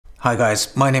Hi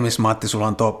guys, my name is Matti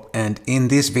Sulanto, and in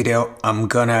this video I'm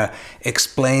gonna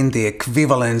explain the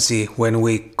equivalency when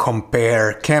we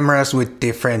compare cameras with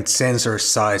different sensor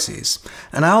sizes.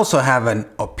 And I also have an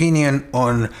opinion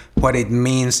on what it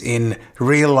means in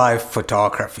real-life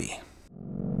photography.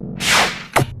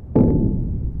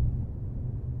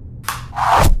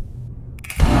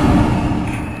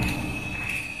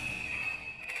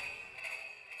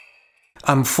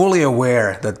 I'm fully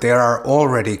aware that there are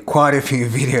already quite a few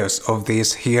videos of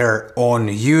this here on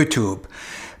YouTube,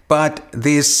 but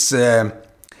this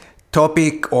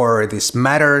topic or this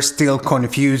matter still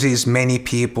confuses many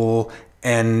people,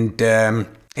 and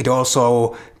it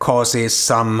also causes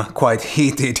some quite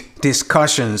heated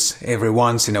discussions every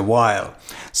once in a while.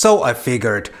 So I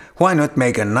figured, why not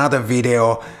make another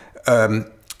video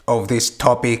of this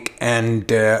topic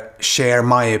and share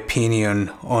my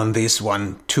opinion on this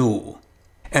one too.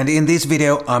 And in this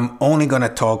video, I'm only gonna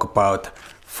talk about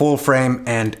full frame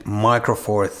and micro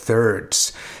four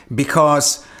thirds,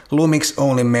 because Lumix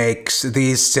only makes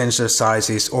these sensor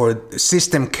sizes or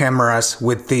system cameras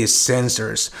with these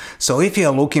sensors. So if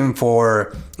you're looking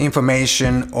for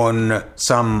information on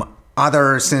some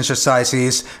other sensor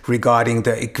sizes regarding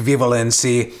the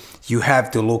equivalency, you have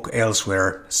to look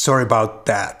elsewhere. Sorry about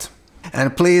that.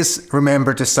 And please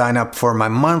remember to sign up for my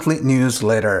monthly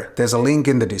newsletter. There's a link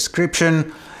in the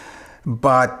description,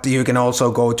 but you can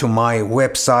also go to my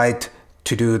website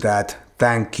to do that.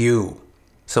 Thank you.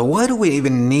 So why do we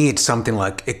even need something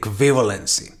like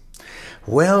equivalency?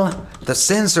 Well, the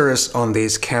sensors on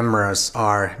these cameras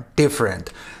are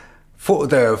different.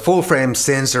 The full frame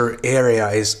sensor area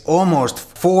is almost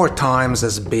 4 times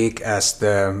as big as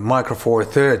the micro four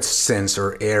thirds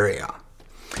sensor area.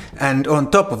 And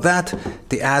on top of that,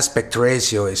 the aspect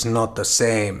ratio is not the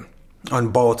same on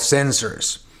both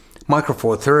sensors. Micro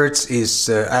four thirds is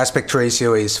aspect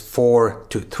ratio is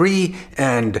 4:3,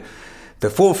 and the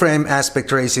full frame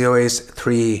aspect ratio is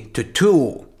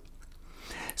 3:2.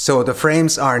 So the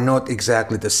frames are not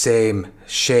exactly the same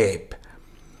shape.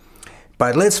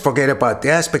 But let's forget about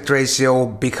the aspect ratio,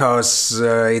 because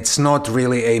it's not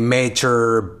really a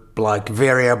major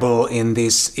variable in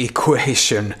this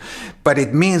equation. But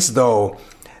it means though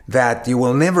that you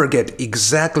will never get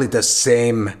exactly the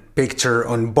same picture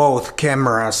on both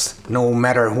cameras no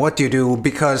matter what you do,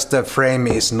 because the frame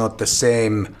is not the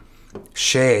same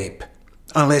shape,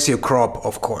 unless you crop,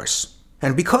 of course.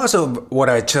 And because of what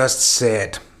I just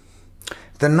said,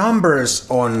 the numbers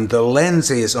on the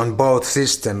lenses on both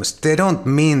systems, they don't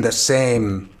mean the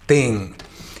same thing.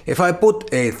 If I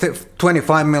put a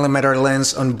 25mm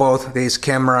lens on both these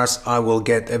cameras, I will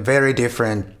get a very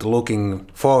different looking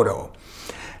photo.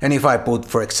 And if I put,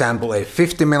 for example, a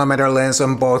 50mm lens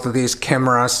on both of these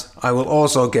cameras, I will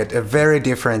also get a very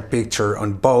different picture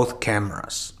on both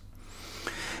cameras.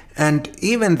 And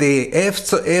even the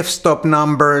f-stop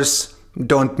numbers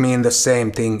don't mean the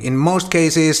same thing. In most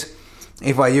cases,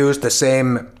 if I use the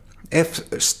same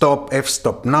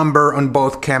f-stop number on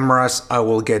both cameras, I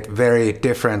will get very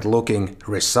different looking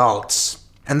results.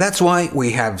 And that's why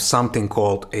we have something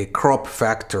called a crop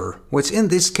factor, which in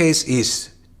this case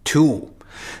is 2.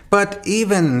 But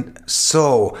even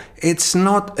so, it's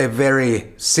not a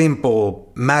very simple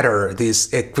matter, this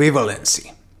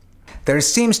equivalency. There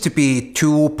seems to be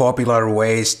 2 popular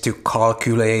ways to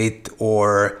calculate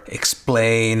or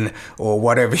explain, or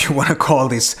whatever you want to call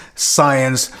this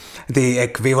science, the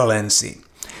equivalency.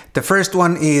 The first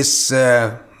one is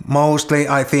mostly,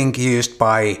 I think, used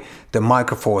by the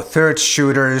micro four thirds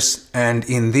shooters, and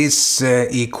in this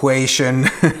equation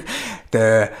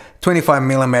the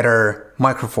 25mm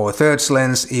micro four thirds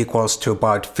lens equals to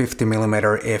about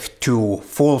 50mm f2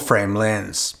 full frame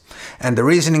lens. And the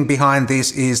reasoning behind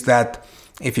this is that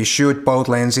if you shoot both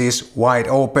lenses wide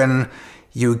open,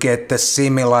 you get the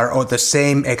similar or the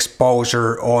same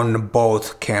exposure on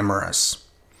both cameras.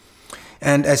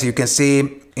 And as you can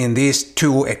see in these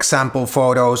 2 example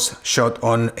photos shot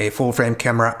on a full frame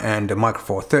camera and a micro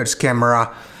four thirds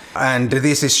camera, and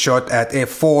this is shot at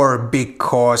f4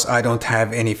 because I don't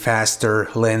have any faster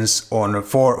lens on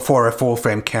for a full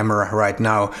frame camera right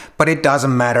now. But it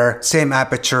doesn't matter, same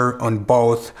aperture on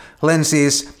both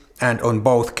lenses and on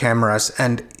both cameras,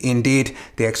 and indeed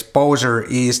the exposure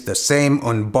is the same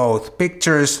on both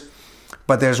pictures.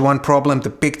 But there's one problem: the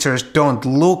pictures don't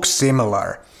look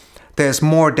similar. There's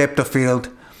more depth of field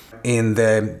in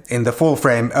the full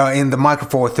frame in the micro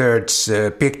four thirds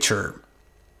picture.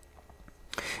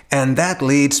 And that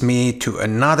leads me to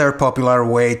another popular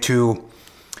way to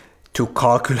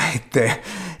calculate the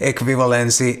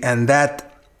equivalency, and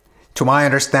that, to my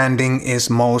understanding, is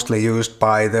mostly used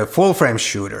by the full frame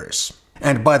shooters.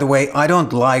 And by the way, I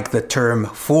don't like the term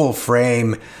full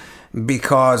frame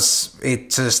because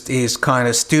it just is kind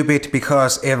of stupid,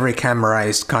 because every camera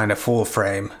is kind of full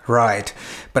frame, right?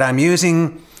 But I'm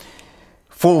using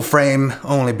full frame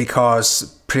only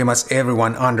because pretty much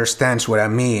everyone understands what I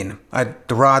mean. I'd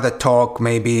rather talk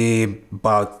maybe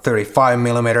about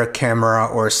 35mm camera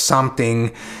or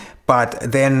something, but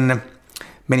then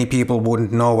many people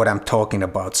wouldn't know what I'm talking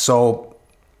about. So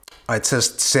I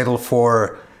just settle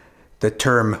for the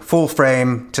term full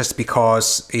frame just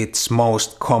because it's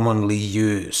most commonly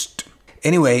used.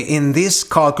 Anyway, in this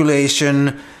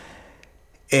calculation,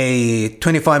 a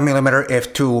 25mm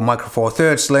f2 micro four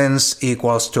thirds lens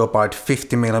equals to about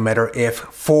 50mm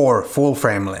f4 full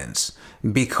frame lens,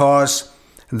 because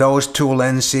those two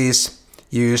lenses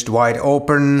used wide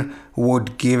open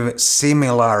would give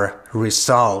similar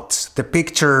results. The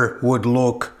picture would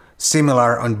look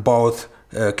similar on both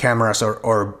cameras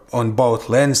or on both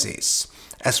lenses.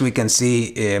 As we can see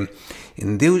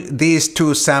in these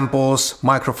two samples,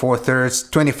 micro four thirds,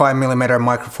 25mm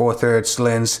micro four thirds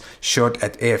lens shot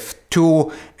at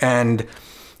f2 and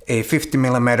a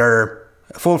 50mm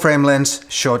full frame lens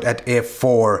shot at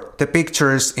f4. The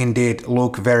pictures indeed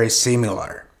look very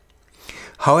similar.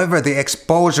 However, the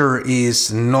exposure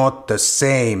is not the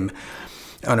same.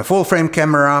 On a full frame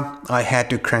camera, I had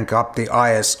to crank up the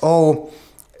ISO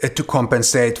to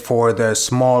compensate for the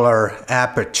smaller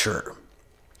aperture.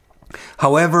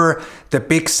 However, the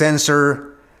big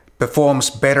sensor performs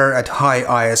better at high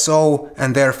ISO,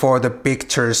 and therefore the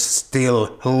pictures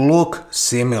still look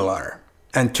similar.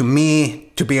 And to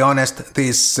me, to be honest,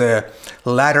 this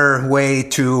latter way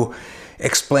to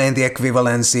explain the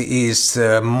equivalency is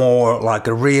more like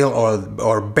a real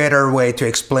or better way to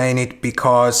explain it,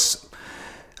 because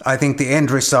I think the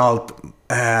end result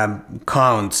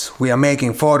counts. We are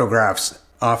making photographs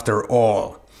after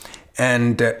all.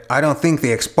 And I don't think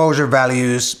the exposure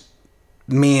values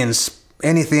means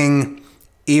anything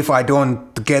if I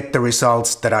don't get the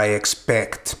results that I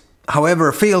expect.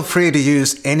 However, feel free to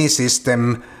use any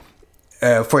system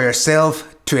for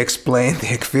yourself to explain the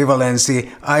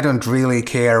equivalency. I don't really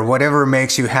care. Whatever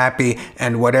makes you happy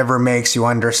and whatever makes you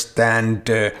understand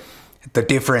the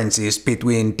differences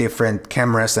between different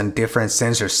cameras and different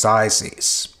sensor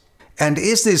sizes. And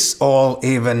is this all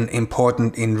even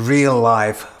important in real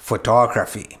life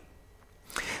photography?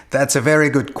 That's a very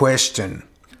good question.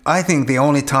 I think the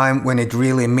only time when it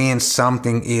really means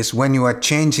something is when you are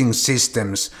changing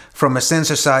systems from a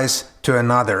sensor size to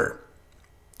another.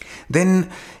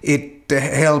 Then it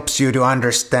helps you to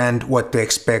understand what to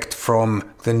expect from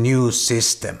the new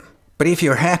system. But if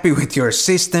you're happy with your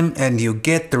system and you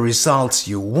get the results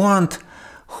you want,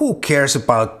 who cares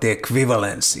about the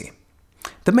equivalency?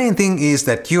 The main thing is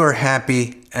that you're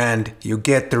happy and you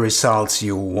get the results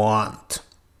you want.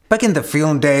 Back in the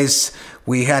film days,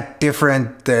 we had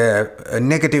different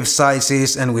negative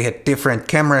sizes and we had different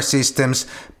camera systems,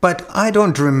 but I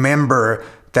don't remember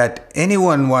that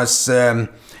anyone was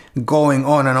going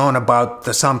on and on about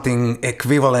something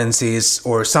equivalencies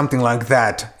or something like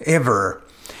that ever.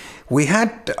 We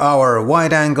had our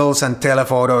wide angles and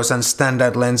telephotos and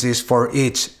standard lenses for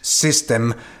each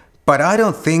system, but I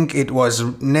don't think it was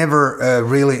never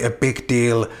really a big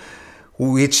deal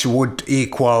which would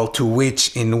equal to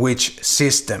which in which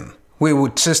system. We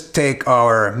would just take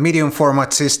our medium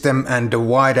format system and the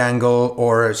wide angle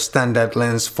or standard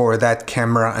lens for that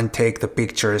camera and take the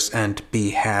pictures and be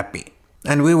happy.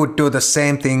 And we would do the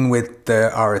same thing with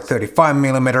our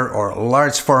 35mm or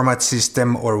large format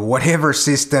system or whatever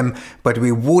system, but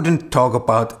we wouldn't talk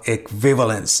about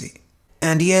equivalency.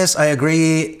 And yes, I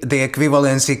agree, the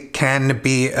equivalency can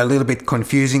be a little bit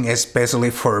confusing,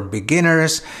 especially for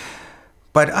beginners,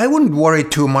 but I wouldn't worry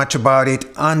too much about it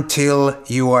until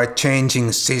you are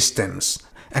changing systems.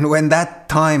 And when that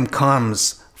time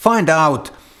comes, find out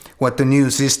what the new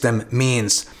system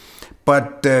means.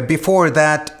 But before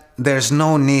that, there's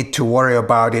no need to worry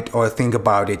about it or think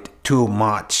about it too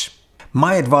much.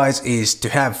 My advice is to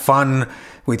have fun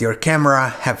with your camera,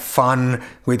 have fun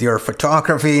with your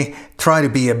photography, try to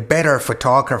be a better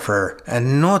photographer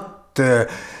and not to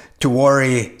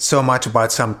worry so much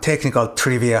about some technical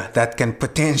trivia that can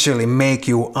potentially make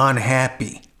you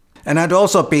unhappy. And I'd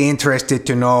also be interested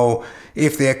to know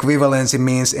if the equivalency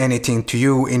means anything to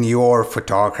you in your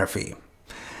photography.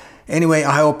 Anyway,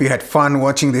 I hope you had fun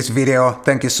watching this video.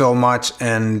 Thank you so much,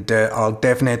 and I'll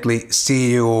definitely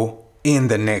see you in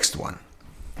the next one.